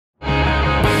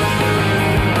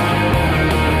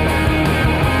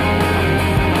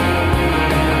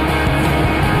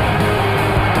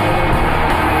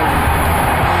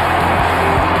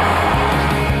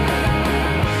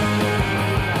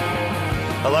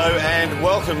Hello and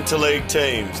welcome to League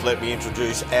Teams. Let me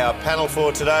introduce our panel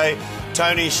for today.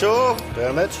 Tony Shaw.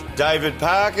 Dermot. David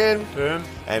Parkin. Derm.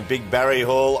 And Big Barry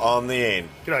Hall on the end.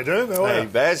 G'day, Derm. How are you? Hey,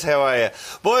 Baz. How are you?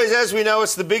 Boys, as we know,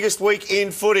 it's the biggest week in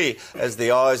footy as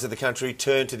the eyes of the country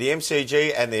turn to the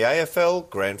MCG and the AFL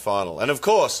Grand Final. And, of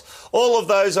course, all of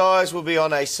those eyes will be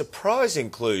on a surprise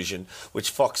inclusion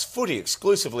which Fox Footy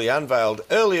exclusively unveiled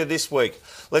earlier this week.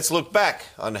 Let's look back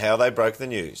on how they broke the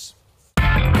news.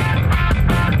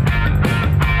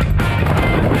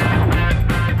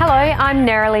 Hello, I'm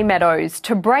Nerily Meadows.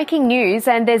 To breaking news,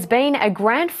 and there's been a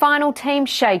grand final team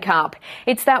shake-up.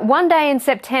 It's that one day in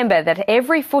September that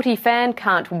every footy fan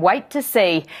can't wait to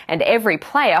see and every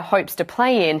player hopes to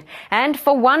play in. And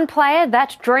for one player,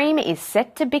 that dream is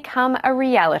set to become a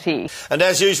reality. And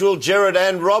as usual, Gerard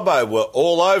and Robbo were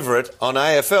all over it on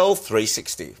AFL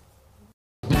 360.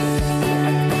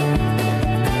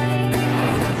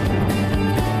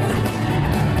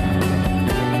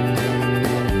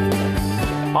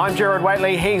 I'm Gerard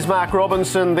Whateley, he's Mark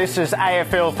Robinson, this is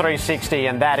AFL 360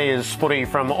 and that is footy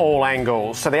from all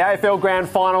angles. So the AFL Grand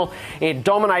Final, it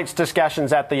dominates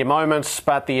discussions at the moment,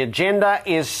 but the agenda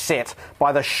is set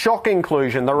by the shock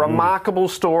inclusion, the remarkable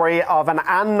story of an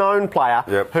unknown player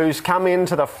who's come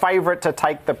into the favourite to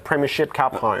take the Premiership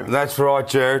Cup home. That's right,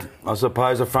 Gerard. I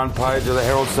suppose the front page of the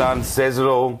Herald Sun says it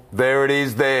all. There it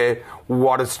is there.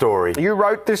 What a story. You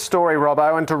wrote this story,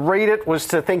 Robbo, and to read it was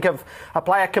to think of a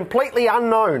player completely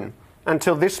unknown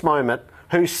until this moment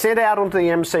who set out onto the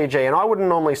MCG. And I wouldn't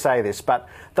normally say this, but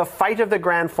the fate of the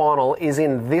grand final is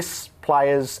in this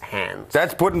player's hands.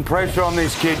 That's putting pressure on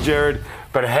this kid, Gerard,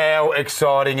 but how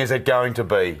exciting is it going to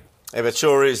be? Yeah, it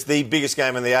sure is the biggest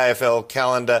game in the AFL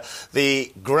calendar, the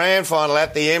grand final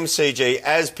at the MCG,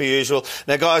 as per usual.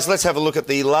 Now, guys, let's have a look at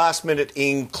the last-minute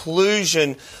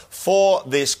inclusion for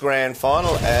this grand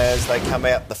final as they come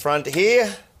out the front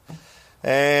here.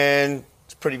 And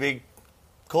it's a pretty big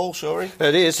call, Shorey.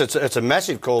 It is. It's a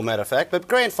massive call, matter of fact. But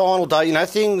grand final day, you know,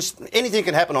 anything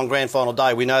can happen on grand final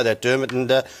day. We know that, Dermot.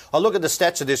 And I look at the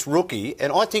stats of this rookie,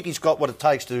 and I think he's got what it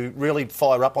takes to really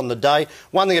fire up on the day.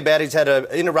 One thing about it, he's had an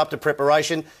interrupted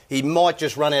preparation. He might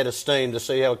just run out of steam to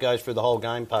see how it goes through the whole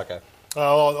game, Paco.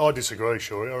 I disagree,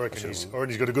 Shorey. I reckon he's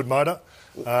got a good motor.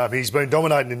 He's been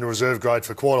dominating in the reserve grade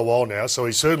for quite a while now, so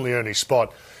he's certainly earned his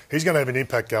spot. He's going to have an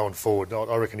impact going forward.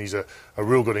 I reckon he's a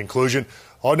real good inclusion.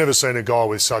 I've never seen a guy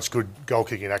with such good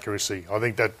goal-kicking accuracy. I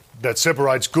think that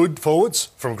separates good forwards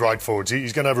from great forwards.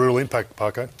 He's going to have a real impact,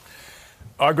 Parko.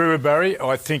 I agree with Barry.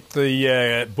 I think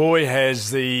the boy has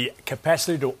the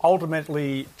capacity to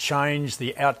ultimately change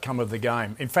the outcome of the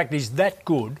game. In fact, he's that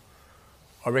good,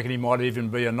 I reckon he might even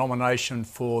be a nomination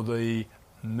for the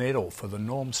medal, for the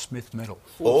Norm Smith medal.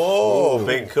 Oh,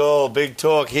 big call, big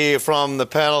talk here from the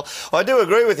panel. I do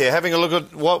agree with you. Having a look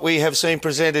at what we have seen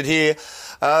presented here,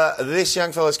 this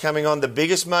young fella's coming on the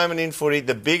biggest moment in footy,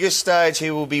 the biggest stage he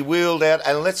will be wheeled out.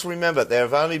 And let's remember, there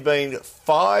have only been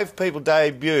 5 people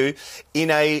debut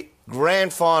in a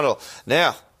grand final.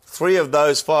 Now, 3 of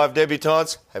those 5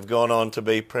 debutants have gone on to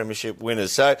be premiership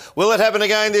winners. So will it happen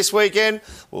again this weekend?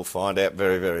 We'll find out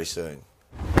very, very soon.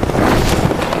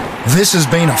 This has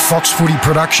been a Fox Footy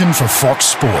production for Fox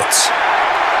Sports.